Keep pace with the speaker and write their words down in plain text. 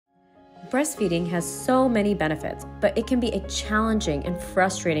Breastfeeding has so many benefits, but it can be a challenging and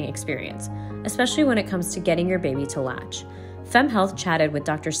frustrating experience, especially when it comes to getting your baby to latch. FemHealth chatted with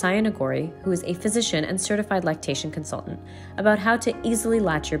Dr. Saya Nagori, who is a physician and certified lactation consultant, about how to easily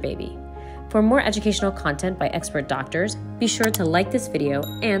latch your baby. For more educational content by expert doctors, be sure to like this video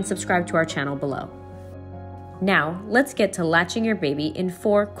and subscribe to our channel below. Now, let's get to latching your baby in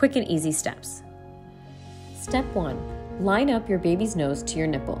 4 quick and easy steps. Step 1. Line up your baby's nose to your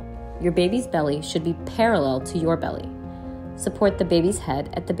nipple. Your baby's belly should be parallel to your belly. Support the baby's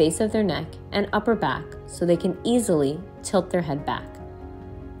head at the base of their neck and upper back so they can easily tilt their head back.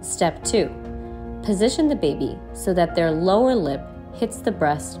 Step 2. Position the baby so that their lower lip hits the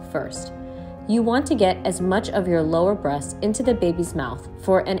breast first. You want to get as much of your lower breast into the baby's mouth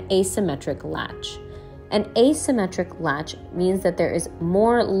for an asymmetric latch. An asymmetric latch means that there is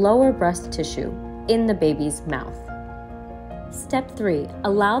more lower breast tissue in the baby's mouth. Step 3.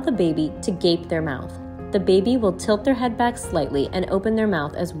 Allow the baby to gape their mouth. The baby will tilt their head back slightly and open their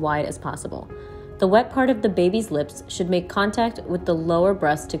mouth as wide as possible. The wet part of the baby's lips should make contact with the lower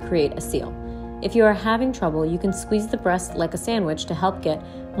breast to create a seal. If you are having trouble, you can squeeze the breast like a sandwich to help get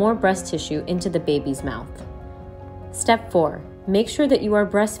more breast tissue into the baby's mouth. Step 4. Make sure that you are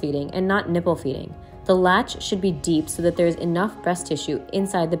breastfeeding and not nipple feeding. The latch should be deep so that there is enough breast tissue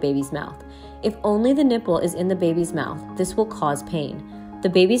inside the baby's mouth. If only the nipple is in the baby's mouth, this will cause pain. The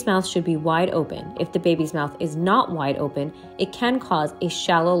baby's mouth should be wide open. If the baby's mouth is not wide open, it can cause a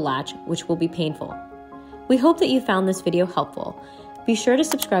shallow latch, which will be painful. We hope that you found this video helpful. Be sure to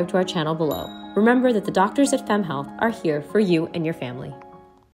subscribe to our channel below. Remember that the doctors at FemHealth are here for you and your family.